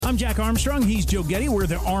I'm Jack Armstrong. He's Joe Getty. We're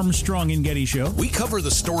the Armstrong and Getty Show. We cover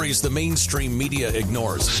the stories the mainstream media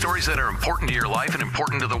ignores. Stories that are important to your life and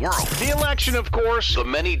important to the world. The election, of course. The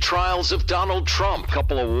many trials of Donald Trump.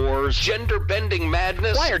 Couple of wars. Gender-bending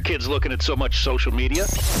madness. Why are kids looking at so much social media?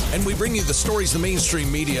 And we bring you the stories the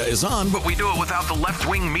mainstream media is on, but we do it without the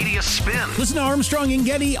left-wing media spin. Listen to Armstrong and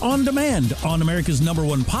Getty on demand on America's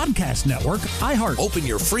 #1 podcast network, iHeart. Open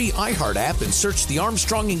your free iHeart app and search The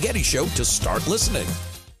Armstrong and Getty Show to start listening.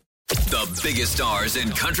 The biggest stars in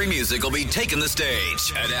country music will be taking the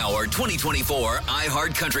stage at our 2024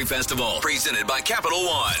 iHeart Country Festival, presented by Capital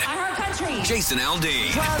One. iHeart Country. Jason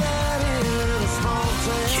Aldean,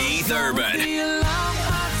 Keith Urban,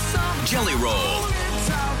 Jelly Roll,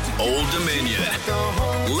 Old Dominion,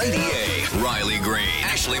 Lady A, Riley Green,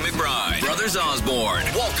 Ashley McBride, Brothers Osborne,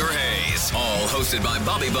 Walker Hayes. All hosted by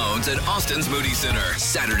Bobby Bones at Austin's Moody Center.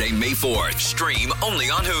 Saturday, May 4th. Stream only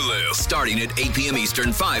on Hulu. Starting at 8 p.m.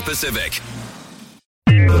 Eastern, 5 Pacific.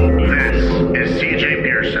 This is CJ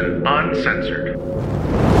Pearson, Uncensored.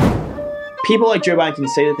 People like Joe Biden can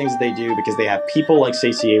say the things that they do because they have people like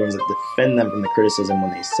Stacey Abrams that defend them from the criticism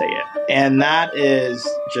when they say it. And that is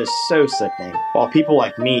just so sickening. While people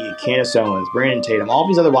like me, Candace Owens, Brandon Tatum, all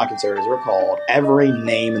these other black conservatives were called every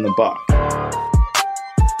name in the book.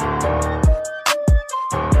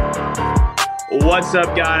 What's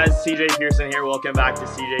up, guys? CJ Pearson here. Welcome back to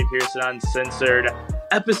CJ Pearson Uncensored,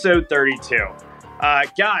 episode 32.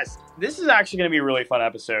 Guys, this is actually going to be a really fun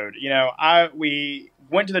episode. You know, we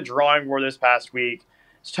went to the drawing board this past week. I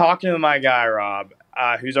was talking to my guy, Rob,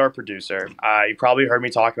 who's our producer. You probably heard me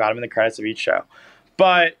talk about him in the credits of each show.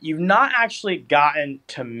 But you've not actually gotten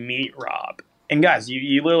to meet Rob. And guys,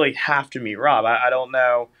 you literally have to meet Rob. I don't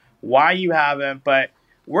know why you haven't, but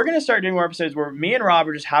we're going to start doing more episodes where me and Rob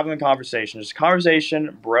are just having a conversation. Just a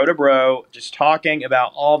conversation, bro to bro, just talking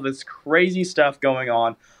about all this crazy stuff going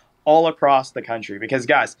on all across the country. Because,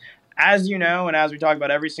 guys, as you know, and as we talk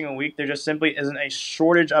about every single week, there just simply isn't a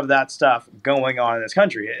shortage of that stuff going on in this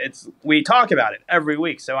country. We talk about it every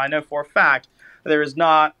week, so I know for a fact that there is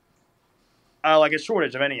not like a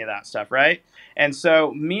shortage of any of that stuff, right? And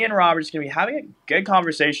so me and Rob are just going to be having a good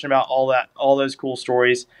conversation about all those cool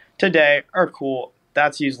stories today. Or cool,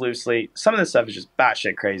 that's used loosely. Some of this stuff is just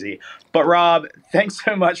batshit crazy. But Rob, thanks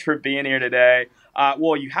so much for being here today.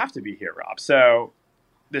 Well, you have to be here, Rob. So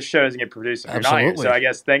this show doesn't get produced if you're not here. So I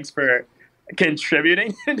guess thanks for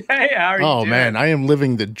contributing today. How are you doing? Man, I am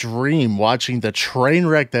living the dream watching the train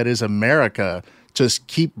wreck that is America just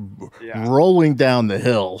keep rolling down the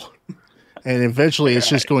hill. And eventually it's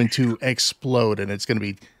just going to explode and it's going to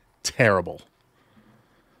be terrible.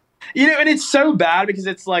 You know, and it's so bad because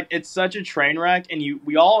it's such a train wreck, and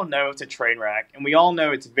we all know it's a train wreck, and we all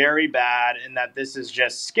know it's very bad and that this is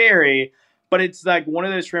just scary, but it's like one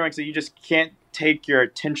of those train wrecks that you just can't take your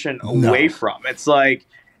attention away from. It's like,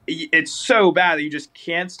 it's so bad that you just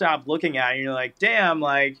can't stop looking at it. And you're like, damn,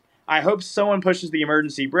 like, I hope someone pushes the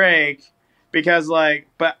emergency brake because, like,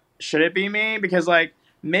 but should it be me? Because, like,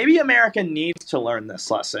 maybe America needs to learn this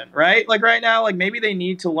lesson, right? Like, right now, like, maybe they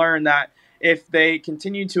need to learn that if they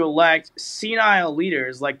continue to elect senile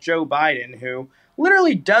leaders like Joe Biden, who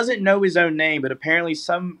literally doesn't know his own name, but apparently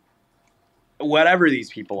wherever these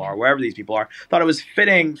people are, thought it was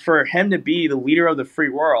fitting for him to be the leader of the free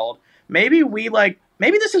world. Maybe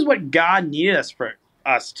this is what God needed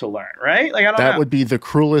us to learn, right? Like, I don't know. That would be the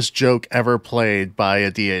cruelest joke ever played by a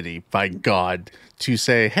deity, by God, to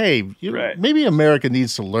say, hey, maybe America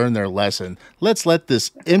needs to learn their lesson. Let's let this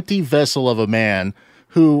empty vessel of a man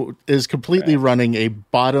who is completely running a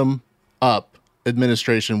bottom-up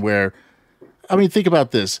administration where, I mean, think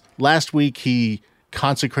about this. Last week, he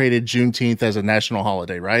consecrated Juneteenth as a national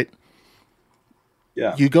holiday, right?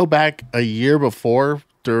 Yeah. You go back a year before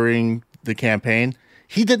during the campaign,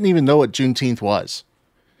 he didn't even know what Juneteenth was.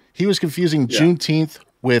 He was confusing Juneteenth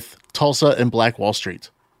with Tulsa and Black Wall Street.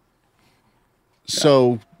 Yeah.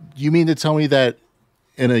 So you mean to tell me that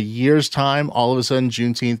in a year's time, all of a sudden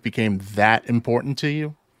Juneteenth became that important to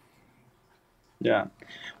you? Yeah.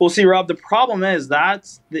 Well, see, Rob, the problem is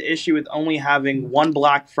that's the issue with only having one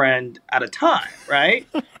black friend at a time, right?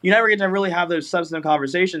 You never get to really have those substantive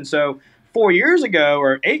conversations. So 4 years ago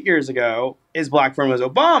or 8 years ago, his black friend was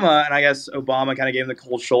Obama, and I guess Obama kind of gave him the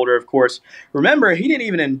cold shoulder, of course. Remember, he didn't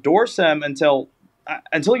even endorse him until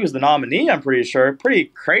he was the nominee, I'm pretty sure. Pretty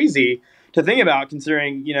crazy to think about,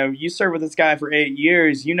 considering, you know, you served with this guy for 8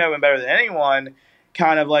 years, you know him better than anyone.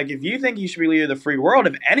 Kind of like, if you think he should be leader of the free world,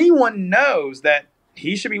 if anyone knows that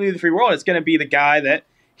he should be leader of the free world, it's going to be the guy that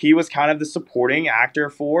he was kind of the supporting actor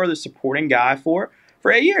for, the supporting guy for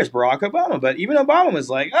for 8 years, Barack Obama. But even Obama was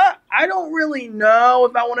like, I don't really know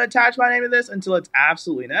if I want to attach my name to this until it's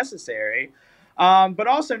absolutely necessary. But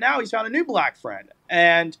also now he's found a new black friend.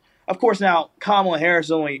 And of course, now Kamala Harris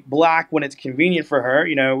is only black when it's convenient for her.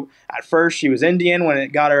 You know, at first she was Indian when it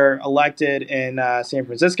got her elected in San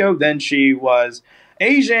Francisco. Then she was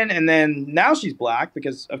Asian. And then now she's black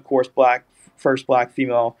because, of course, first black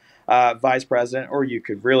female vice president, or you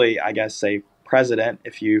could really, I guess, say president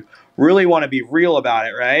if you really want to be real about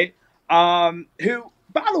it, right? Who,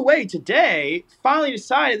 by the way, today finally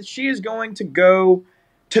decided that she is going to go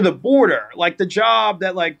to the border, like the job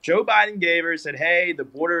that like Joe Biden gave her, said, hey, the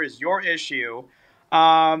border is your issue,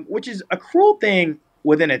 which is a cruel thing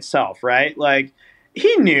within itself, right? Like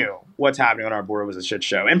he knew what's happening on our border was a shit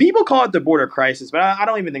show. And people call it the border crisis, but I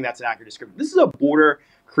don't even think that's an accurate description. This is a border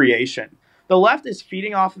creation. The left is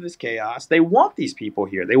feeding off of this chaos. They want these people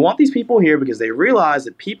here. They want these people here because they realize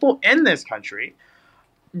that people in this country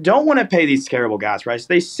don't want to pay these terrible gas prices.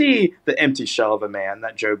 They see the empty shell of a man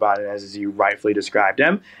that Joe Biden is, as you rightfully described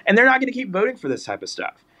him, and they're not going to keep voting for this type of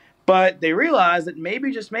stuff. But they realize that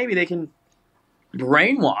maybe, just maybe, they can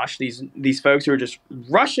brainwash these folks who are just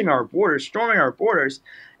rushing our borders, storming our borders,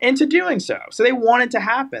 into doing so. So they want it to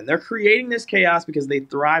happen. They're creating this chaos because they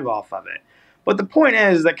thrive off of it. But the point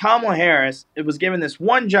is that Kamala Harris was given this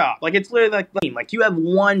one job. Like, it's literally like you have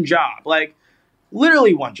one job. Like,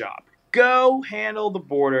 literally one job. Go handle the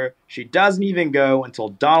border. She doesn't even go until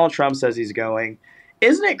Donald Trump says he's going.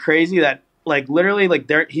 Isn't it crazy that, like, literally,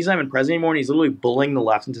 like, he's not even president anymore and he's literally bullying the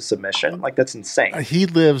left into submission? Like, that's insane. He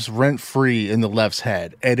lives rent-free in the left's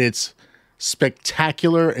head, and it's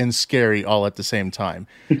spectacular and scary all at the same time.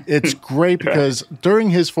 It's great because during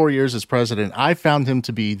his 4 years as president, I found him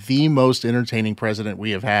to be the most entertaining president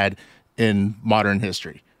we have had in modern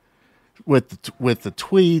history. With the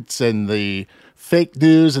tweets and the fake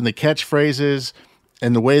news and the catchphrases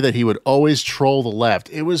and the way that he would always troll the left.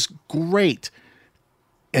 It was great.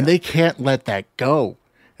 And they can't let that go.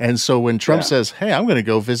 And so when Trump says, hey, I'm going to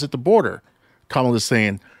go visit the border, Kamala's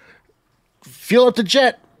saying, fill up the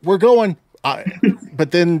jet. We're going. But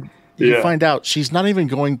then you find out she's not even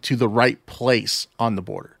going to the right place on the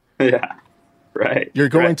border. Yeah, right. You're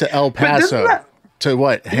going to El Paso to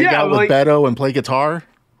what? Hang out with Beto and play guitar?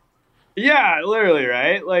 Yeah, literally,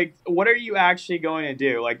 right? Like, what are you actually going to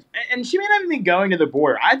do? Like, and she may not even be going to the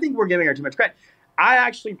border. I think we're giving her too much credit. I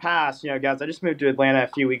actually passed, guys, I just moved to Atlanta a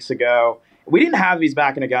few weeks ago. We didn't have these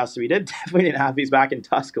back in Augusta. We definitely didn't have these back in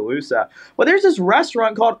Tuscaloosa. Well, there's this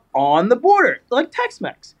restaurant called On the Border, like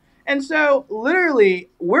Tex-Mex. And so, literally,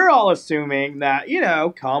 we're all assuming that,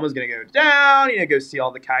 Kamala's going to go down, go see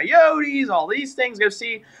all the coyotes, all these things, go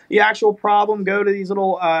see the actual problem, go to these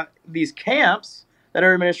little, these camps that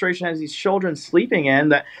our administration has these children sleeping in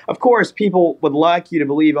that, of course, people would like you to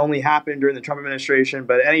believe only happened during the Trump administration,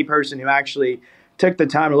 but any person who actually took the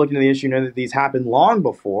time to look into the issue know that these happened long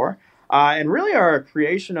before. And really are a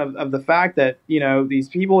creation of the fact that, these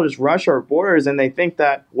people just rush our borders and they think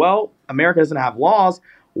that, well, America doesn't have laws.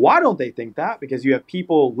 Why don't they think that? Because you have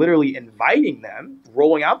people literally inviting them,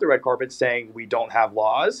 rolling out the red carpet saying we don't have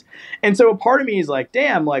laws. And so a part of me is like,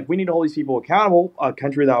 damn, like we need to hold these people accountable. A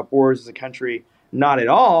country without borders is a country not at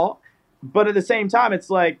all. But at the same time, it's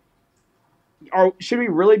like, should we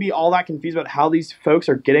really be all that confused about how these folks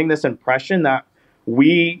are getting this impression that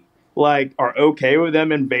we are okay with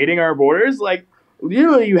them invading our borders? Like,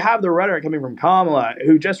 literally, you have the rhetoric coming from Kamala,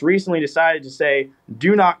 who just recently decided to say,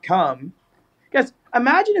 do not come. Guys,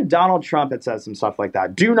 imagine if Donald Trump had said some stuff like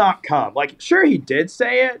that. Do not come. Like, sure, he did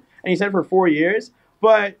say it, and he said it for 4 years,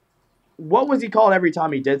 but what was he called every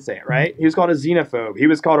time he did say it, right? He was called a xenophobe. He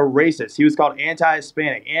was called a racist. He was called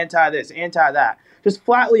anti-Hispanic, anti-this, anti-that. Just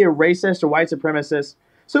flatly a racist or white supremacist.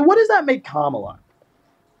 So what does that make Kamala?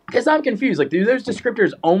 Because I'm confused. Like, do those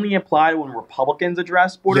descriptors only apply when Republicans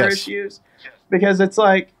address border issues? Because it's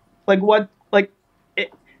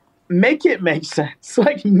make it make sense.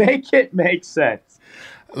 Like, make it make sense.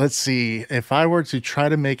 Let's see. If I were to try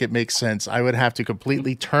to make it make sense, I would have to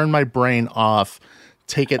completely turn my brain off,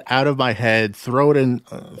 take it out of my head, throw it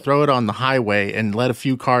on the highway, and let a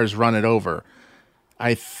few cars run it over.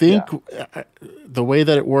 I think the way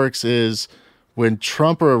that it works is when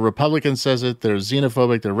Trump or a Republican says it, they're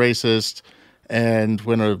xenophobic, they're racist, and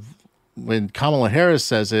when Kamala Harris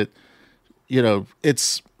says it,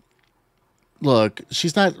 it's, look,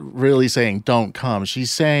 she's not really saying don't come.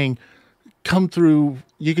 She's saying come through.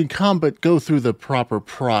 You can come, but go through the proper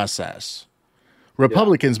process.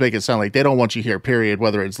 Republicans make it sound like they don't want you here, period,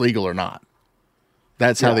 whether it's legal or not.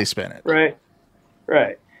 That's how they spin it.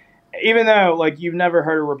 Right. Even though, you've never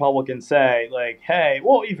heard a Republican say, hey,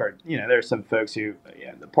 well, you've heard, there's some folks who,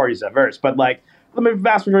 the party's diverse, but, the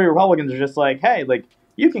vast majority of Republicans are just like, hey, like,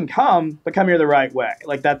 you can come, but come here the right way.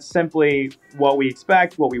 Like, that's simply what we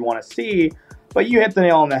expect, what we want to see. But you hit the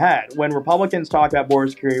nail on the head. When Republicans talk about border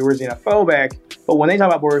security, we're xenophobic. But when they talk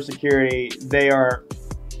about border security, they are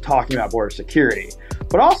talking about border security.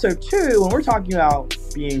 But also, too, when we're talking about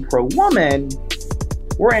being pro-woman,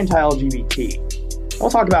 we're anti-LGBT. We'll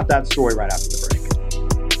talk about that story right after the break.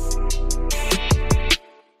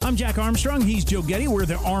 I'm Jack Armstrong. He's Joe Getty. We're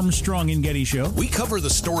the Armstrong and Getty Show. We cover the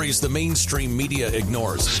stories the mainstream media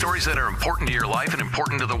ignores. Stories that are important to your life and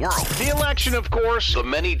important to the world. The election, of course. The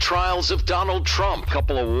many trials of Donald Trump.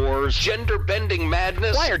 Couple of wars. Gender-bending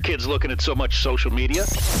madness. Why are kids looking at so much social media?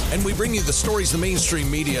 And we bring you the stories the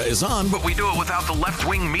mainstream media is on, but we do it without the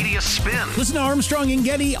left-wing media spin. Listen to Armstrong and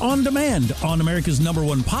Getty on demand on America's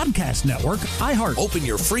 #1 podcast network, iHeart. Open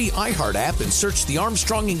your free iHeart app and search The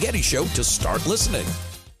Armstrong and Getty Show to start listening.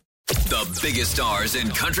 The biggest stars in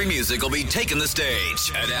country music will be taking the stage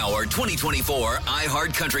at our 2024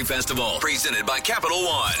 iHeart Country Festival, presented by Capital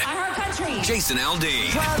One. iHeart Country. Jason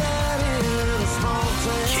Aldean,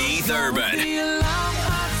 Keith Urban,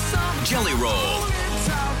 Jelly Roll,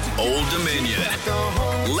 Old Dominion,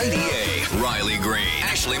 Lady A, Riley Green,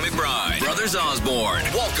 Ashley McBride, Brothers Osborne,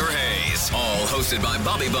 Walker Hayes. All hosted by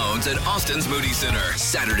Bobby Bones at Austin's Moody Center.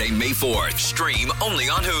 Saturday, May 4th. Stream only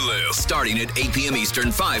on Hulu. Starting at 8 p.m.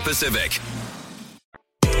 Eastern, 5 Pacific.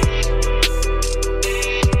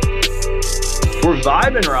 We're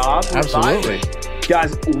vibing, Rob. We're Absolutely. vibing.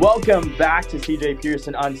 Guys, welcome back to CJ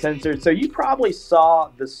Pearson Uncensored. So you probably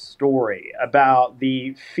saw the story about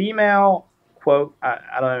the female... quote, I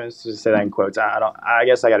don't know if to say that in quotes. I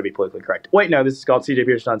guess I got to be politically correct. Wait, no, this is called CJ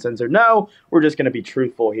Pearson Uncensored. No, we're just going to be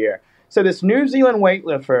truthful here. So this New Zealand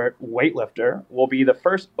weightlifter will be the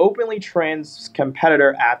first openly trans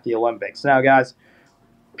competitor at the Olympics. Now, guys,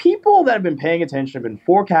 people that have been paying attention have been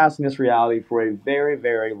forecasting this reality for a very,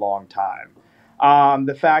 very long time.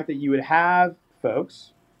 The fact that you would have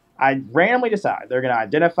folks, I randomly decide they're going to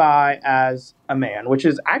identify as a man, which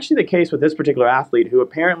is actually the case with this particular athlete who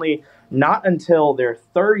apparently not until their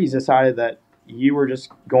 30s decided that you were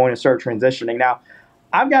just going to start transitioning. Now,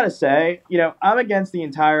 I've got to say, I'm against the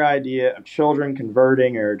entire idea of children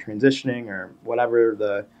converting or transitioning or whatever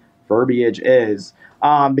the verbiage is,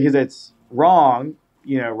 because it's wrong,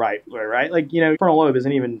 right? Like, frontal lobe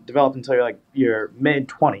isn't even developed until you're like your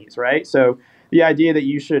mid-20s, right? So the idea that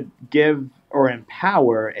you should give or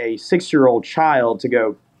empower a 6-year-old child to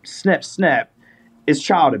go snip, snip is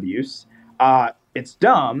child abuse. It's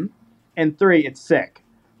dumb. And 3, it's sick.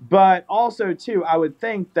 But also, too, I would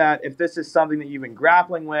think that if this is something that you've been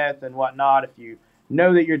grappling with and whatnot, if you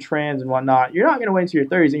know that you're trans and whatnot, you're not going to wait until your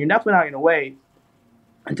 30s, and you're definitely not going to wait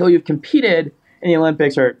until you've competed in the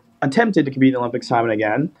Olympics or attempted to compete in the Olympics time and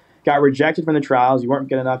again, got rejected from the trials, you weren't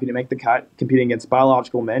good enough, you didn't make the cut, competing against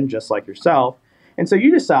biological men just like yourself. And so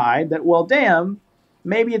you decide that, well, damn,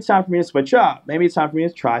 maybe it's time for me to switch up. Maybe it's time for me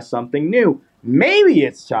to try something new. Maybe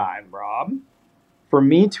it's time, Rob, for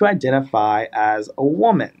me to identify as a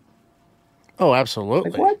woman. Oh,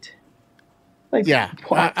 absolutely. Like what? Like, yeah.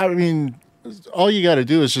 what? I mean, all you got to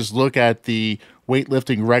do is just look at the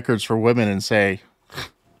weightlifting records for women and say,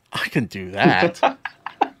 I can do that.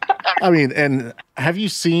 I mean, and have you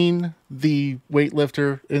seen the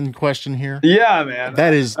weightlifter in question here? Yeah, man.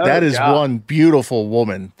 That is God. one beautiful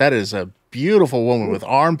woman. That is a beautiful woman with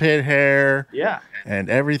armpit hair. Yeah. And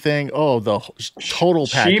everything. Oh, the total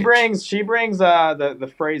package. She brings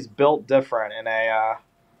the phrase "built different" in a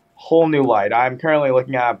whole new light. I'm currently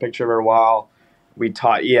looking at a picture of her while we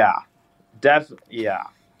taught. Yeah,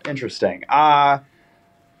 interesting.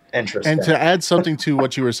 Interesting. And to add something to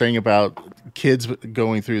what you were saying about kids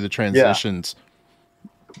going through the transitions,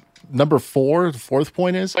 number 4, the fourth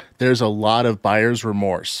point is there's a lot of buyer's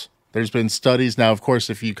remorse. There's been studies now. Of course,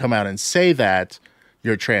 if you come out and say that,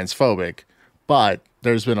 you're transphobic. But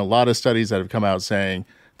there's been a lot of studies that have come out saying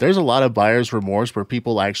there's a lot of buyer's remorse where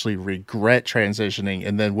people actually regret transitioning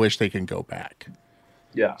and then wish they can go back.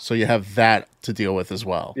 Yeah. So you have that to deal with as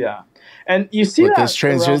well. Yeah. And you see with that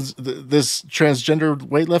this transgender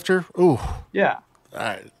weightlifter. Ooh. Yeah.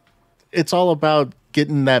 It's all about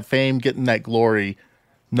getting that fame, getting that glory,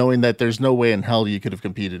 knowing that there's no way in hell you could have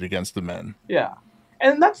competed against the men. Yeah.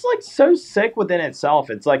 And that's like so sick within itself.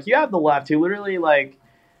 It's like you have the left who literally like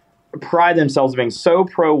pride themselves being so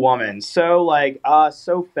pro-woman, so like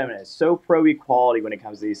so feminist, so pro-equality when it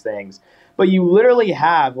comes to these things. But you literally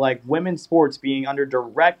have like women's sports being under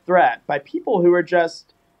direct threat by people who are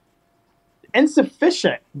just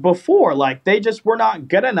insufficient before. Like they just were not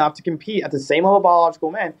good enough to compete at the same level of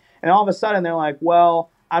biological men. And all of a sudden they're like, well,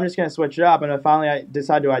 I'm just going to switch it up. And I finally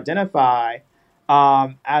decide to identify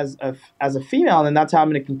as a female, and then that's how I'm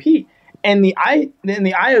going to compete. And the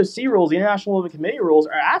IOC rules, the International Olympic Committee rules,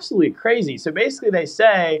 are absolutely crazy. So basically, they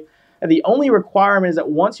say that the only requirement is that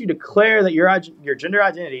once you declare that your gender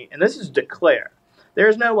identity, and this is declare,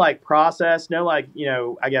 there's no like process, no like,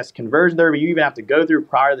 I guess conversion there, but you even have to go through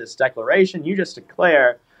prior to this declaration. You just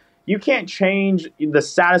declare. You can't change the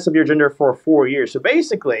status of your gender for 4 years. So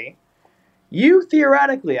basically, you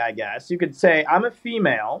theoretically, I guess, you could say, I'm a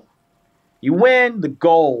female. You win the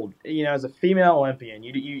gold, as a female Olympian.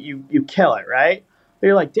 You kill it, right? But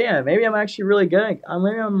you're like, damn, maybe I'm actually really good.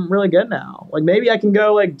 Maybe I'm really good now. Like, maybe I can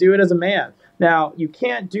go, like, do it as a man. Now, you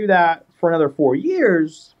can't do that for another 4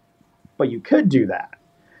 years, but you could do that.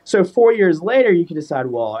 So 4 years later, you can decide,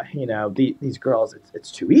 well, these girls,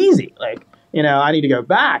 it's too easy. Like, I need to go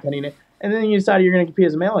back. And then you decide you're going to compete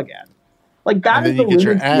as a male again. Like, that is the lunacy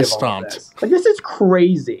of all this. Like, this is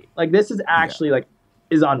crazy. Like, this is actually,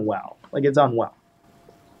 is unwell. Like, it's unwell.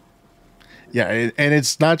 Yeah, and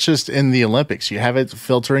it's not just in the Olympics. You have it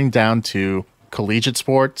filtering down to collegiate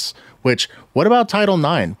sports, which, what about Title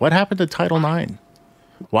IX? What happened to Title IX?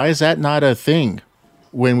 Why is that not a thing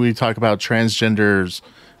when we talk about transgenders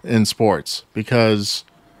in sports? Because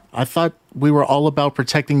I thought we were all about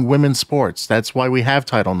protecting women's sports. That's why we have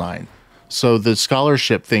Title IX. So the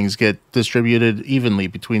scholarship things get distributed evenly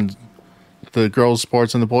between the girls'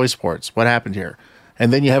 sports and the boys' sports. What happened here?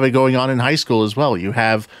 And then you have it going on in high school as well. You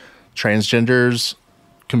have transgenders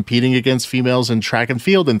competing against females in track and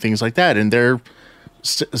field and things like that. And they're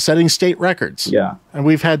setting state records. Yeah. And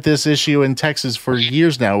we've had this issue in Texas for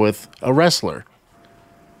years now with a wrestler.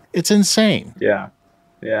 It's insane. Yeah.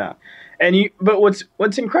 Yeah. But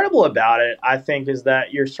what's incredible about it, I think, is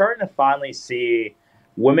that you're starting to finally see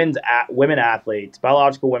women athletes,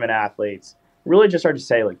 biological women athletes, really just start to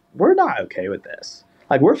say, like, we're not okay with this.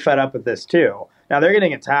 Like, we're fed up with this too. Now, they're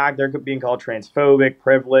getting attacked. They're being called transphobic,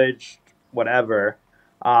 privileged, whatever.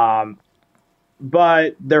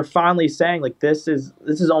 But they're finally saying, like, this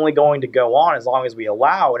is only going to go on as long as we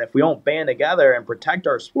allow. And if we don't band together and protect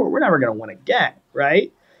our sport, we're never going to win again,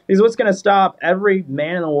 right? Because what's going to stop every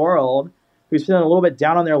man in the world who's feeling a little bit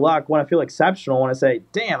down on their luck, want to feel exceptional, want to say,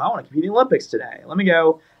 damn, I want to compete in the Olympics today. Let me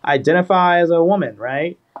go identify as a woman,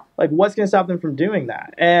 right? Like, what's going to stop them from doing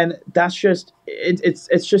that? And that's just,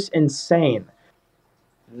 it's just insane.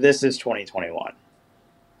 This is 2021.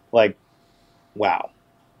 Like, wow.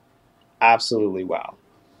 Absolutely wow.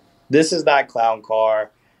 This is that clown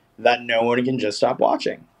car that no one can just stop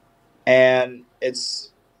watching. And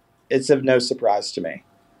it's of no surprise to me.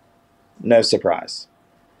 No surprise.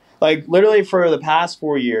 Like, literally for the past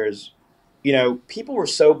 4 years, people were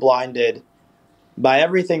so blinded by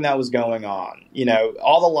everything that was going on.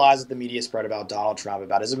 All the lies that the media spread about Donald Trump,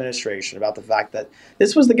 about his administration, about the fact that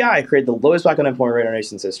this was the guy who created the lowest black unemployment rate in our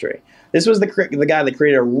nation's history. This was the guy that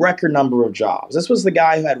created a record number of jobs. This was the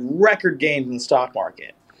guy who had record gains in the stock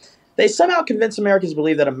market. They somehow convinced Americans to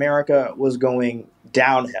believe that America was going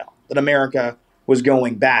downhill, that America was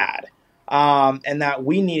going bad, and that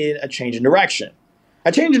we needed a change in direction.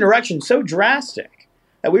 A change in direction so drastic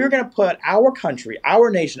that we were going to put our country, our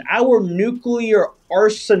nation, our nuclear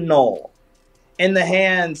arsenal in the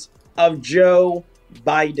hands of Joe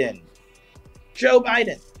Biden. Joe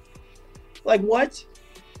Biden. Like, what?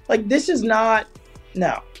 Like, this is not,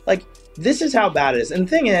 no. Like, this is how bad it is. And the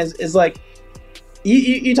thing is like,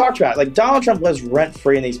 you talked about it. Like, Donald Trump lives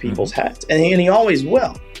rent-free in these people's heads. And he always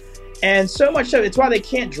will. And so much so, it's why they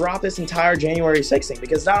can't drop this entire January 6th thing.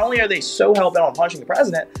 Because not only are they so hell-bent on punishing the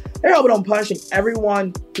president, they're hell-bent on punishing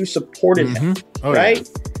everyone who supported him. Oh, right?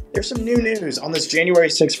 Yeah. There's some new news on this January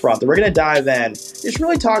 6th front that we're going to dive in. Just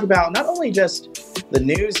really talk about not only just the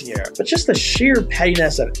news here, but just the sheer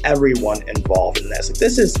pettiness of everyone involved in this. Like,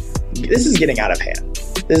 this is getting out of hand.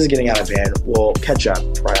 This is getting out of hand. We'll catch up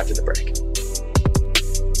right after the break.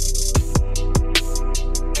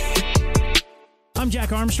 I'm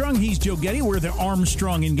Jack Armstrong. He's Joe Getty. We're the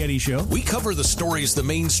Armstrong and Getty Show. We cover the stories the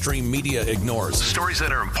mainstream media ignores. Stories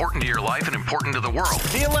that are important to your life and important to the world.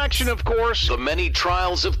 The election, of course. The many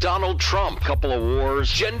trials of Donald Trump. Couple of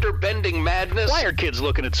wars. Gender-bending madness. Why are kids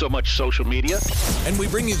looking at so much social media? And we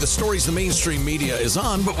bring you the stories the mainstream media is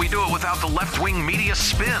on, but we do it without the left-wing media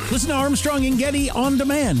spin. Listen to Armstrong and Getty on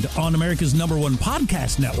demand on America's #1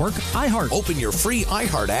 podcast network, iHeart. Open your free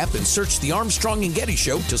iHeart app and search the Armstrong and Getty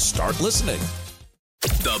Show to start listening.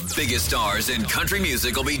 The biggest stars in country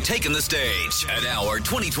music will be taking the stage at our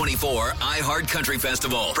 2024 iHeart Country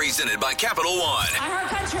Festival, presented by Capital One. iHeart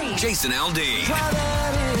Country. Jason Aldean.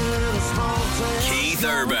 Keith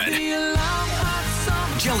Urban.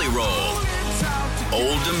 Jelly Roll.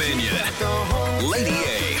 Old Dominion. Lady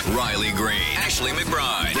A, Riley Green, Ashley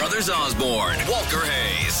McBride, Brothers Osborne, Walker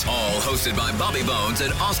Hayes. All hosted by Bobby Bones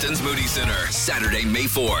at Austin's Moody Center. Saturday, May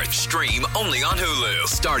 4th. Stream only on Hulu.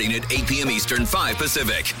 Starting at 8 p.m. Eastern, 5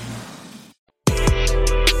 Pacific.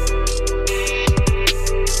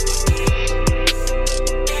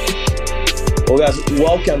 Well, guys,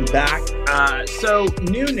 welcome back. So,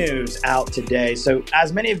 new news out today. So,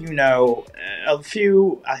 as many of you know,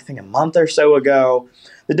 a month or so ago,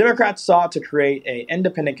 the Democrats sought to create an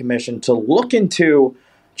independent commission to look into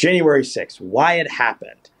January 6th, why it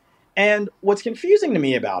happened. And what's confusing to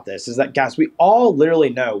me about this is that, guys, we all literally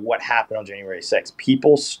know what happened on January 6th.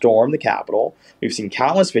 People stormed the Capitol. We've seen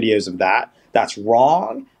countless videos of that. That's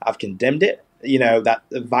wrong. I've condemned it. You know, that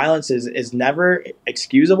violence is never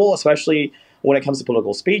excusable, especially when it comes to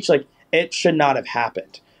political speech. Like, it should not have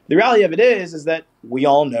happened. The reality of it is that we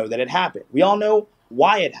all know that it happened. We all know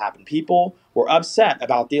why it happened. People were upset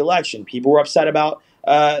about the election. People were upset about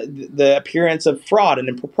the appearance of fraud and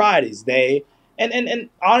improprieties. And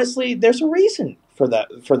honestly, there's a reason for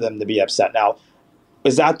them to be upset. Now,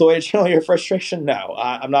 is that the way to channel your frustration? No.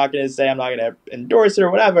 I'm not going to endorse it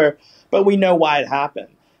or whatever, but we know why it happened.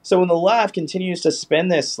 So when the left continues to spin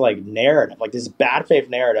this like narrative, like this bad faith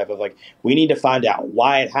narrative of like, we need to find out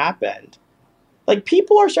why it happened, like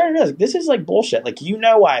people are starting to realize like, this is like bullshit. Like, you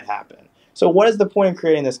know why it happened. So what is the point in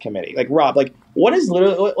creating this committee? Like, Rob, like what is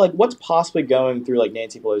literally like what's possibly going through like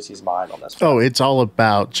Nancy Pelosi's mind on this? Oh, it's all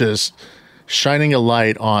about just shining a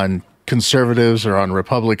light on conservatives or on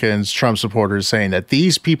Republicans, Trump supporters, saying that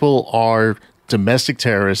these people are domestic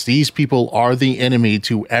terrorists. These people are the enemy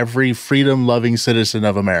to every freedom-loving citizen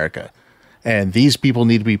of America. And these people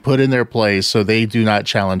need to be put in their place so they do not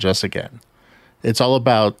challenge us again. It's all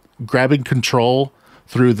about grabbing control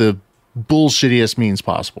through the bullshittiest means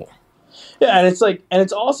possible. Yeah, and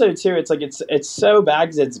it's also too, it's so bad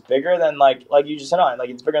because it's bigger than like you just said on, like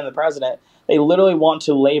it's bigger than the president. They literally want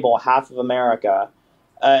to label half of America,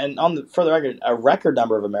 for the record, a record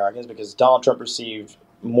number of Americans, because Donald Trump received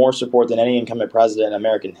more support than any incumbent president in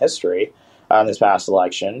American history in this past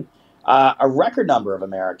election. A record number of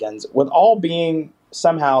Americans with all being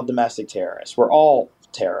somehow domestic terrorists. We're all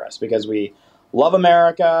terrorists because we love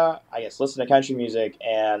America, I guess, listen to country music,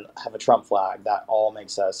 and have a Trump flag. That all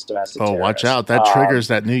makes us domestic terrorists. Oh, watch out. That triggers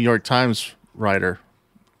that New York Times writer,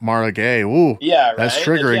 Mara Gay. Ooh, yeah, right? That's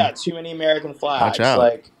triggering. Like, yeah, too many American flags. Watch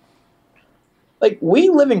out. Like, we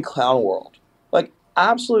live in clown world. Like,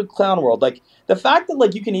 absolute clown world. Like, the fact that,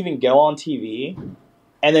 like, you can even go on TV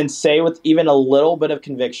and then say with even a little bit of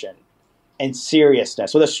conviction and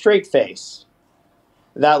seriousness, with a straight face,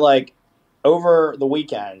 that, like, over the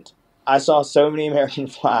weekend, I saw so many American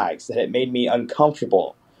flags that it made me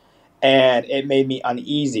uncomfortable and it made me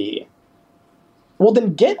uneasy. Well,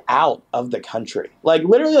 then get out of the country. Like,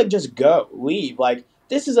 literally, like, just go. Leave. Like,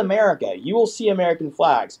 this is America. You will see American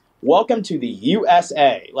flags. Welcome to the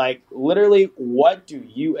USA. Like, literally, what do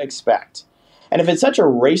you expect? And if it's such a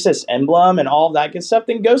racist emblem and all of that good stuff,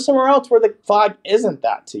 then go somewhere else where the flag isn't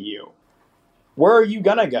that to you. Where are you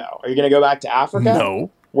going to go? Are you going to go back to Africa?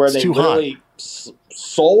 No. Where they literally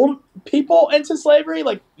sold people into slavery?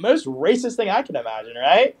 Like, most racist thing I can imagine,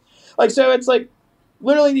 right? Like, so it's like,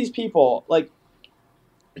 literally these people, like,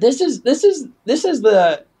 this is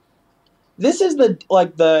the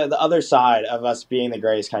other side of us being the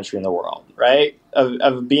greatest country in the world, right?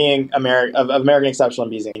 Of being American exceptional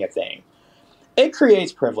and being a thing. It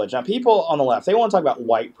creates privilege. Now, people on the left, they want to talk about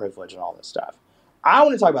white privilege and all this stuff. I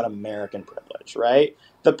want to talk about American privilege, right?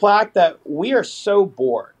 The fact that we are so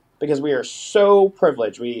bored because we are so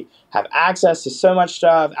privileged. We have access to so much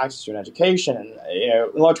stuff, access to an education, and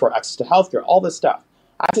access to healthcare, all this stuff,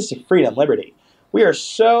 access to freedom, liberty. We are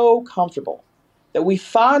so comfortable that we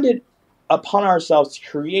find it upon ourselves to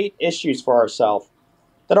create issues for ourselves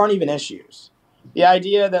that aren't even issues. The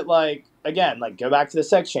idea that, like, again, like, go back to the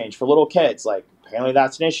sex change for little kids. Like, apparently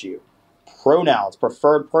that's an issue. Pronouns,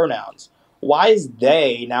 preferred pronouns. Why is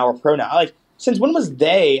they now a pronoun? Like, since when was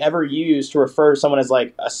they ever used to refer to someone as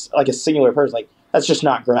like a singular person? Like, that's just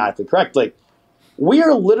not grammatically correct. Like, we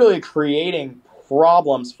are literally creating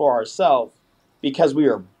problems for ourselves because we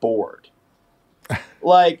are bored.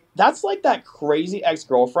 Like, that's like that crazy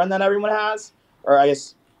ex-girlfriend that everyone has, or I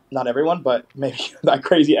guess not everyone, but maybe that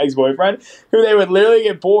crazy ex-boyfriend, who they would literally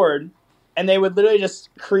get bored and they would literally just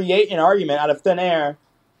create an argument out of thin air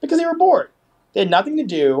because they were bored. They had nothing to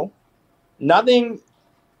do, nothing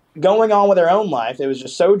going on with their own life. It was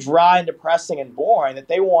just so dry and depressing and boring that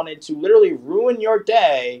they wanted to literally ruin your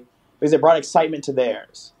day because it brought excitement to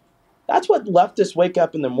theirs. That's what leftists wake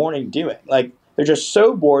up in the morning doing. Like, they're just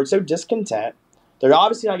so bored, so discontent. They're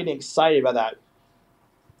obviously not getting excited about that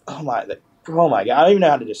oh my God, I don't even know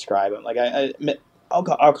how to describe him. Like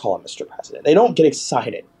I'll call him Mr. President. They don't get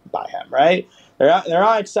excited by him, right? They're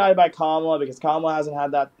not excited by Kamala because Kamala hasn't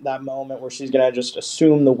had that moment where she's gonna just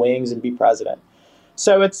assume the wings and be president.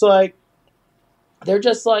 So it's like they're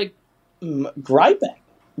just like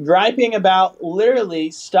griping about literally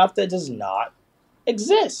stuff that does not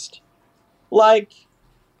exist. Like,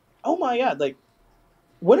 oh my God, like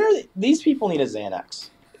when are these people need a Xanax?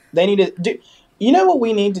 They need to do. You know what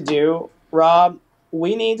we need to do, Rob?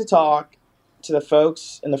 We need to talk to the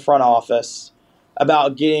folks in the front office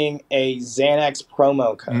about getting a Xanax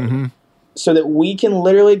promo code so that we can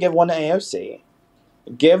literally give one to AOC,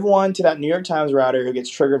 give one to that New York Times writer who gets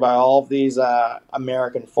triggered by all of these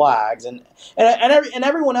American flags, and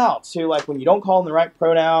everyone else who, like, when you don't call them the right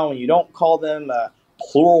pronoun, when you don't call them a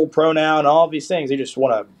plural pronoun, all of these things, they just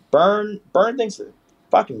want to burn things to the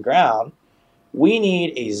fucking ground. We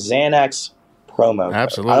need a Xanax promo code.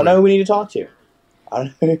 Absolutely. I don't know who we need to talk to.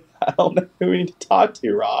 I don't know who we need to talk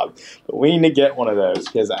to, Rob, but we need to get one of those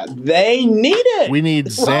because they need it. We need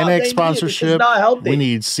Xanax sponsorship. Not healthy. We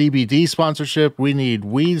need CBD sponsorship. We need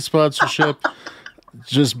weed sponsorship.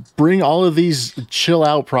 Just bring all of these chill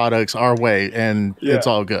out products our way, and it's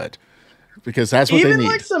all good because that's what they need. Even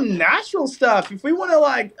like some natural stuff. If we want to,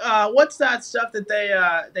 like, what's that stuff that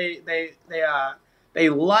they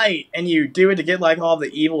light and you do it to get like all the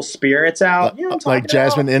evil spirits out? You know what I'm like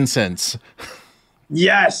jasmine incense.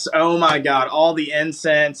 Yes. Oh my God. All the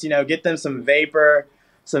incense, get them some vapor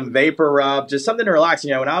rub, just something to relax.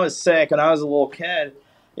 When I was sick, when I was a little kid,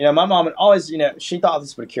 my mom would always, she thought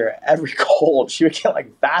this would cure every cold. She would get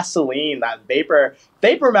like Vaseline, that vapor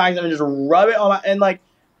magnet, and just rub it on my, and like,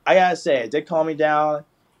 I gotta say, it did calm me down.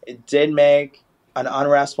 It did make an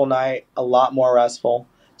unrestful night a lot more restful.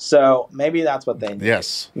 So maybe that's what they need.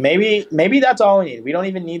 Yes. Maybe that's all we need. We don't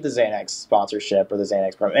even need the Xanax sponsorship or the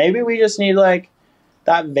Xanax program. Maybe we just need like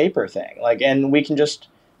that vapor thing, like, and we can just,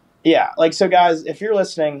 so guys, if you're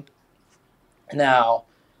listening now,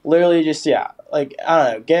 literally just, like,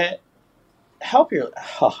 I don't know,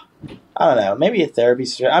 I don't know, maybe a therapy.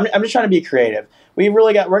 I'm just trying to be creative. We're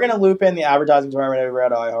going to loop in the advertising department over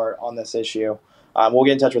at iHeart on this issue. We'll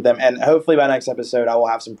get in touch with them, and hopefully by next episode, I will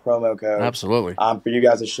have some promo codes. Absolutely. For you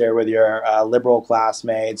guys to share with your liberal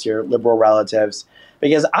classmates, your liberal relatives,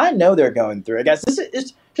 because I know they're going through it. Guys, this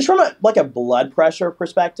is just from a blood pressure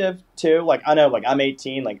perspective too. Like, I know, like, I'm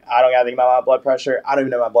 18, like, I don't gotta think about my blood pressure. I don't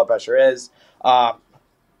even know what my blood pressure is.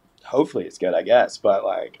 Hopefully it's good, I guess. But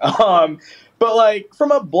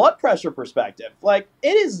from a blood pressure perspective, like,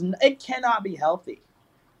 it cannot be healthy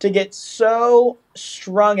to get so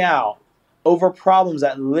strung out over problems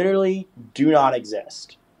that literally do not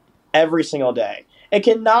exist every single day. It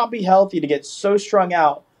cannot be healthy to get so strung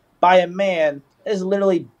out by a man that is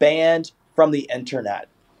literally banned from the internet.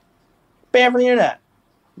 Banned from the internet.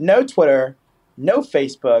 No Twitter, no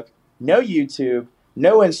Facebook, no YouTube,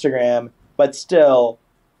 no Instagram, but still,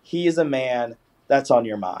 he is a man that's on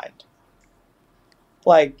your mind.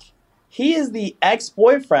 Like, he is the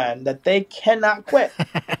ex-boyfriend that they cannot quit.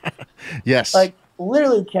 Yes. Like,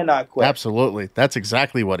 literally cannot quit. Absolutely. That's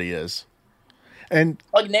exactly what he is. And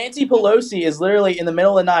like, Nancy Pelosi is literally in the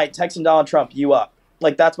middle of the night texting Donald Trump, "You up?"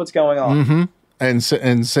 Like, that's what's going on. And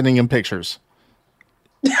sending him pictures.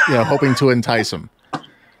 Hoping to entice him.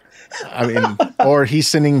 I mean, or he's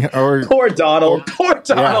sending, or poor Donald. Poor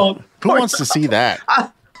Donald. Yeah. Who wants to see that?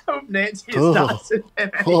 I hope Nancy is not sending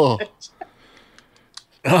him anything.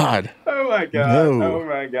 God. Oh my God. No. Oh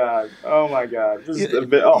my God. Oh my God. This is a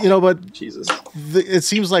bit. But Jesus. It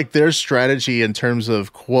seems like their strategy in terms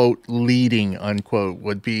of, quote, leading, unquote,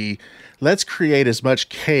 would be, let's create as much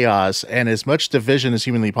chaos and as much division as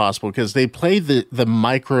humanly possible, because they play the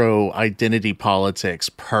micro identity politics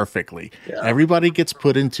perfectly. Yeah. Everybody gets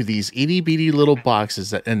put into these itty bitty little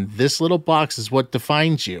boxes, and this little box is what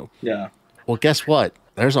defines you. Yeah. Well, guess what?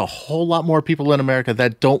 There's a whole lot more people in America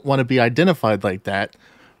that don't want to be identified like that,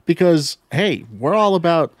 because, hey, we're all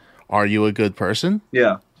about, are you a good person?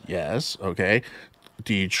 Yeah. Yes. Okay.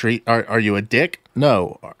 Do you are you a dick?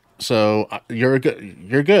 No. So you're good.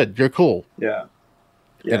 You're cool. Yeah.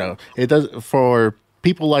 It does, for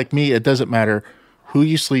people like me, it doesn't matter who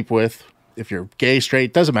you sleep with. If you're gay,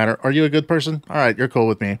 straight, doesn't matter. Are you a good person? All right. You're cool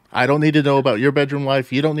with me. I don't need to know about your bedroom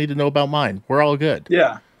life. You don't need to know about mine. We're all good.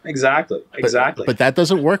 Yeah, exactly. But that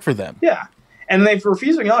doesn't work for them. Yeah. And they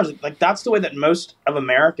refuse to acknowledge it. Like, that's the way that most of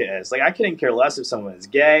America is. Like, I couldn't care less if someone is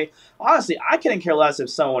gay. Honestly, I couldn't care less if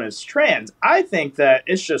someone is trans. I think that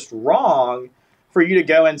it's just wrong for you to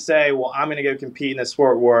go and say, well, I'm going to go compete in a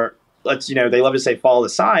sport where they love to say follow the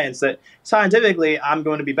science, that scientifically I'm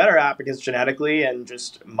going to be better at because genetically and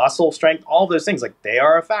just muscle strength, all those things, like they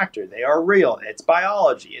are a factor. They are real. It's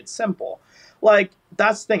biology. It's simple. Like,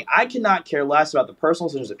 that's the thing. I cannot care less about the personal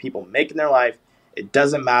decisions that people make in their life. It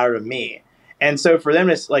doesn't matter to me. And so for them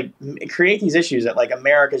to like create these issues that like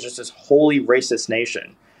America is just this wholly racist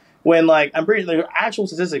nation, when like I'm pretty there are actual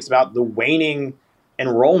statistics about the waning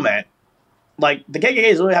enrollment. Like the KKK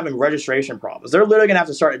is literally having registration problems. They're literally gonna have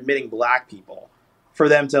to start admitting black people for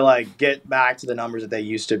them to like get back to the numbers that they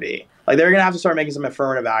used to be. Like they're gonna have to start making some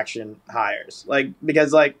affirmative action hires, like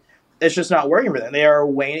because like it's just not working for them. They are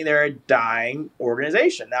waning. They're a dying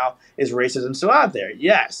organization. Now, is racism still out there?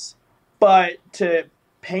 Yes, but to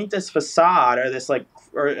paint this facade or this like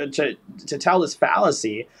or to tell this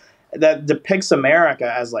fallacy that depicts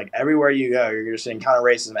America as like everywhere you go you're just encounter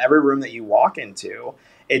racism, every room that you walk into,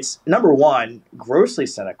 it's number one, grossly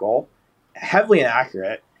cynical, heavily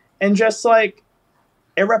inaccurate, and just like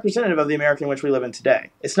irrepresentative of the America in which we live in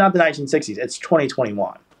today. It's not the 1960s, it's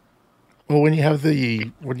 2021. Well, when you have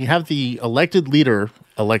the elected leader,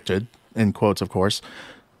 elected in quotes of course,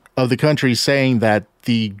 of the country saying that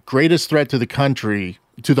the greatest threat to the country,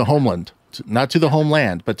 to the homeland, not to the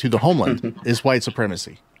homeland, but to the homeland is white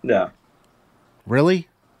supremacy. Yeah. Really?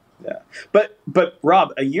 Yeah. But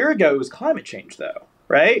Rob, a year ago it was climate change though,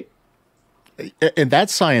 right? And that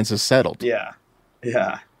science is settled. Yeah.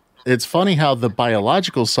 Yeah. It's funny how the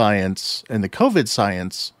biological science and the COVID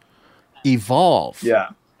science evolve. Yeah.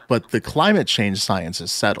 But the climate change science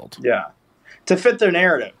is settled. Yeah. To fit their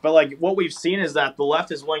narrative. But like what we've seen is that the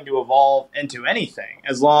left is willing to evolve into anything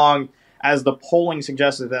as long as the polling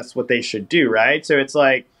suggests that that's what they should do, right? So it's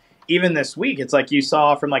like, even this week, it's like you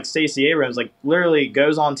saw from like Stacey Abrams, like literally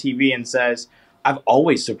goes on TV and says, I've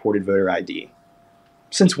always supported voter ID.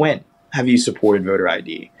 Since when have you supported voter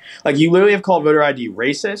ID? Like you literally have called voter ID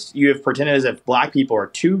racist. You have pretended as if black people are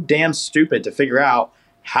too damn stupid to figure out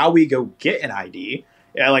how we go get an ID.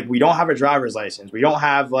 Yeah, like we don't have a driver's license. We don't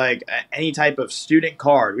have like any type of student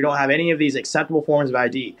card. We don't have any of these acceptable forms of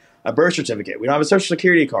ID. A birth certificate. We don't have a social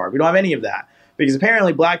security card. We don't have any of that. Because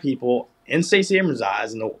apparently black people, in Stacey Abrams'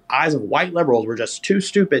 eyes and the eyes of white liberals, were just too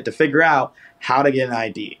stupid to figure out how to get an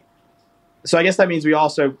ID. So I guess that means we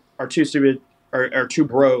also are too stupid or too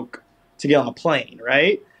broke to get on a plane,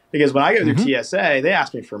 right? Because when I go through TSA, they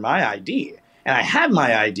ask me for my ID. And I have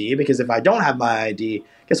my ID because if I don't have my ID,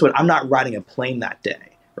 guess what? I'm not riding a plane that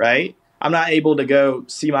day, right? I'm not able to go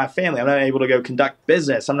see my family. I'm not able to go conduct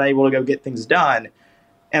business. I'm not able to go get things done.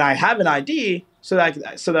 And I have an ID so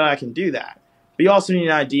that I can do that. But you also need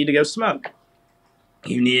an ID to go smoke.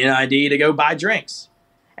 You need an ID to go buy drinks.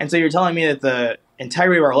 And so you're telling me that the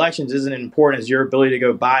integrity of our elections isn't as important as your ability to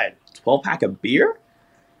go buy a 12-pack of beer?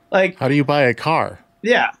 Like, how do you buy a car?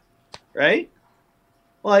 Yeah, right?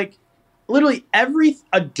 Like, literally every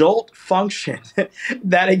adult function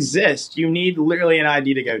that exists, you need literally an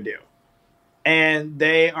ID to go do. And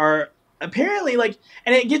they are apparently like,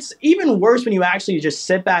 and it gets even worse when you actually just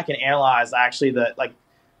sit back and analyze actually the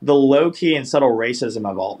low-key and subtle racism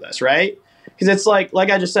of all of this, right? Because it's like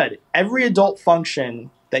I just said, every adult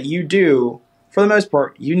function that you do, for the most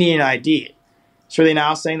part, you need an ID. So are they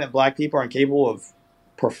now saying that black people are incapable of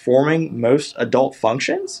performing most adult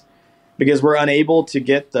functions because we're unable to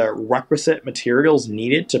get the requisite materials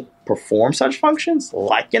needed to perform such functions,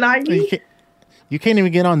 like an ID? You can't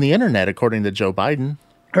even get on the internet, according to Joe Biden.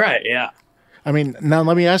 Right, yeah. I mean, now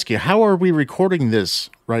let me ask you, how are we recording this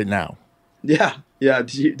right now? Yeah.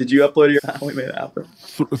 Did you upload your? We made it happen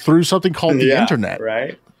through something called the internet,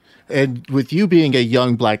 right? And with you being a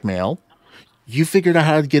young black male, you figured out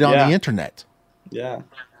how to get on the internet. Yeah.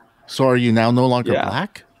 So are you now no longer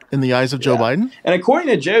black in the eyes of Joe Biden? And according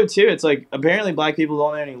to Joe too, it's like apparently black people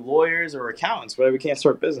don't know any lawyers or accountants, but we can't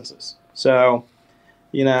start businesses. So,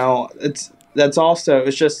 it's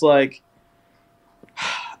just like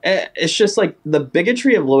the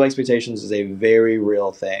bigotry of low expectations is a very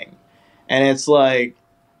real thing. And it's like,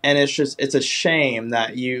 it's a shame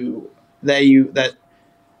that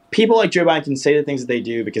people like Joe Biden can say the things that they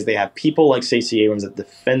do because they have people like Stacey Abrams that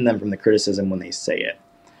defend them from the criticism when they say it.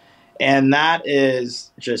 And that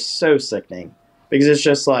is just so sickening because it's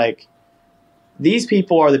just like, these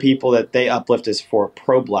people are the people that they uplift as for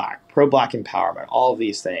pro-black empowerment, all of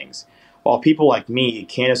these things. While people like me,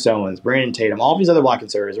 Candace Owens, Brandon Tatum, all these other black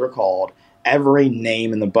conservatives were called every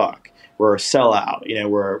name in the book. We're a sellout.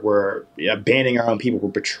 We're abandoning our own people. We're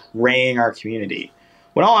betraying our community.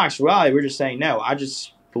 When all actuality, we're just saying, no, I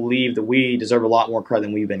just believe that we deserve a lot more credit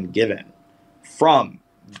than we've been given from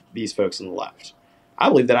these folks on the left. I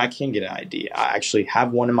believe that I can get an ID. I actually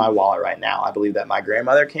have one in my wallet right now. I believe that my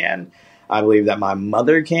grandmother can. I believe that my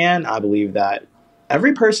mother can. I believe that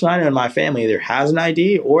every person I know in my family either has an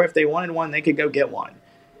ID, or if they wanted one, they could go get one.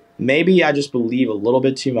 Maybe I just believe a little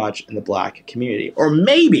bit too much in the black community. Or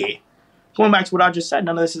maybe, going back to what I just said,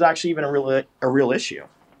 none of this is actually even a real issue.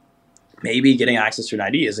 Maybe getting access to an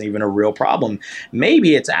ID isn't even a real problem.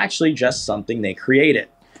 Maybe it's actually just something they created.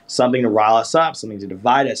 Something to rile us up, something to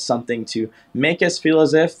divide us, something to make us feel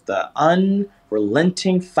as if the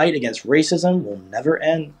unrelenting fight against racism will never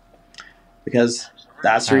end. Because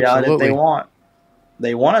that's the reality that they want.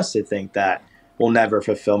 They want us to think that we'll never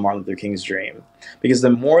fulfill Martin Luther King's dream. Because the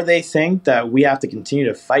more they think that we have to continue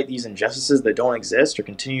to fight these injustices that don't exist, or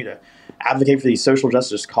continue to advocate for these social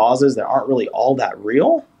justice causes that aren't really all that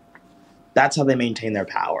real, that's how they maintain their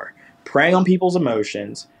power. Preying on people's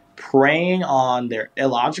emotions, preying on their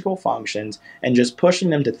illogical functions, and just pushing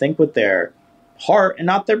them to think with their heart and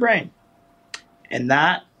not their brain. And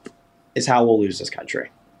that is how we'll lose this country.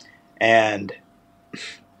 And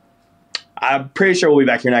I'm pretty sure we'll be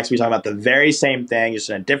back here next week talking about the very same thing, just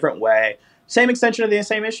in a different way. Same extension of the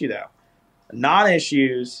same issue, though.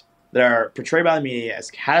 Non-issues that are portrayed by the media as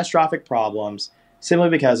catastrophic problems simply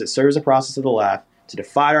because it serves a process of the left to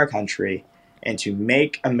divide our country and to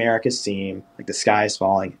make America seem like the sky is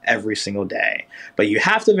falling every single day. But you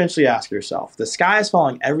have to eventually ask yourself, the sky is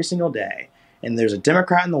falling every single day, and there's a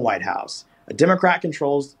Democrat in the White House. A Democrat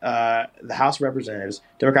controls the House of Representatives.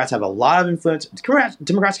 Democrats have a lot of influence.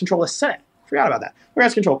 Democrats control the Senate. Forgot about that.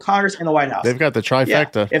 Democrats control Congress and the White House. They've got the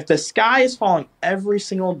trifecta. Yeah. If the sky is falling every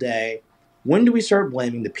single day, when do we start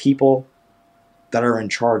blaming the people that are in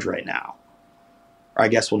charge right now? Or I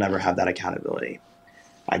guess we'll never have that accountability.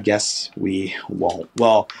 I guess we won't.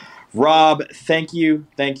 Well, Rob, thank you.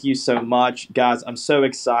 Thank you so much. Guys, I'm so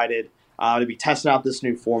excited to be testing out this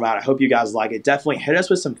new format. I hope you guys like it. Definitely hit us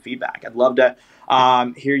with some feedback. I'd love to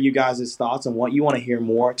hear you guys' thoughts on what you want to hear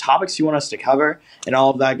more, topics you want us to cover, and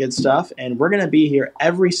all of that good stuff. And we're going to be here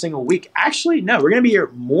every single week. Actually, no, we're going to be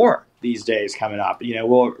here more these days coming up. You know,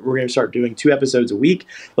 we're going to start doing 2 episodes a week,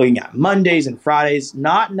 looking at Mondays and Fridays.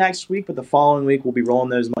 Not next week, but the following week, we'll be rolling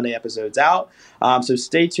those Monday episodes out. So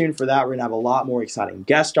stay tuned for that. We're going to have a lot more exciting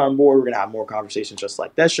guests on board. We're going to have more conversations just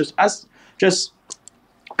like this, just us, just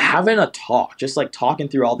having a talk, just like talking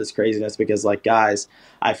through all this craziness, because like, guys,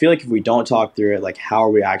 I feel like if we don't talk through it, like, how are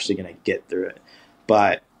we actually going to get through it?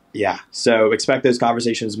 But yeah, so expect those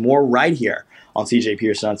conversations more right here on CJ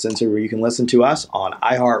Pearson Uncensored, where you can listen to us on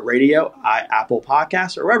iHeartRadio, Apple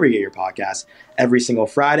Podcasts, or wherever you get your podcasts every single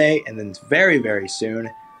Friday, and then very, very soon,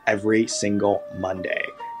 every single Monday.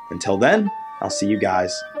 Until then, I'll see you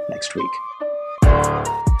guys next week.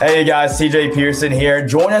 Hey guys, CJ Pearson here.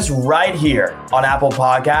 Join us right here on Apple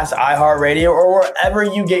Podcasts, iHeartRadio, or wherever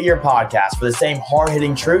you get your podcasts for the same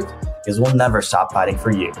hard-hitting truth, because we'll never stop fighting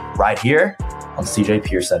for you. Right here on CJ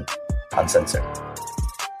Pearson Uncensored.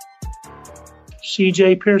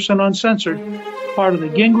 CJ Pearson Uncensored, part of the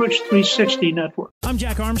Gingrich 360 Network. I'm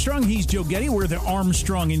Jack Armstrong. He's Joe Getty. We're the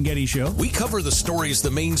Armstrong and Getty Show. We cover the stories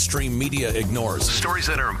the mainstream media ignores. Stories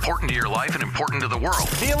that are important to your life and important to the world.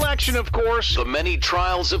 The election, of course. The many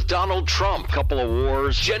trials of Donald Trump. Couple of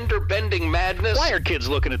wars. Gender-bending madness. Why are kids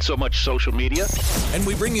looking at so much social media? And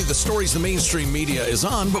we bring you the stories the mainstream media is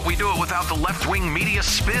on, but we do it without the left-wing media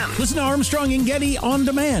spin. Listen to Armstrong and Getty on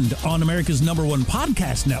demand on America's #1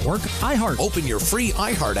 podcast network, iHeart. Open your free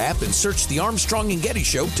iHeart app and search The Armstrong and Getty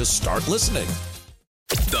Show to start listening.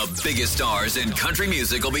 The biggest stars in country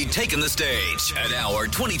music will be taking the stage at our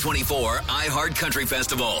 2024 iHeart Country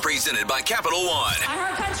Festival, presented by Capital One.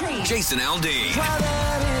 iHeart Country. Jason Aldean.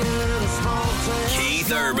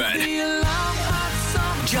 Keith Urban.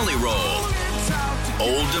 Jelly Roll.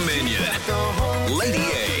 Old Dominion. Lady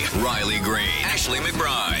A. Riley Green. Ashley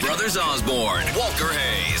McBride. Brothers Osborne. Walker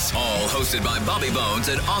Hayes. All hosted by Bobby Bones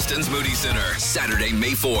at Austin's Moody Center. Saturday,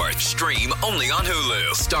 May 4th. Stream only on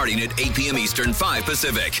Hulu. Starting at 8 p.m. Eastern, 5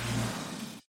 Pacific.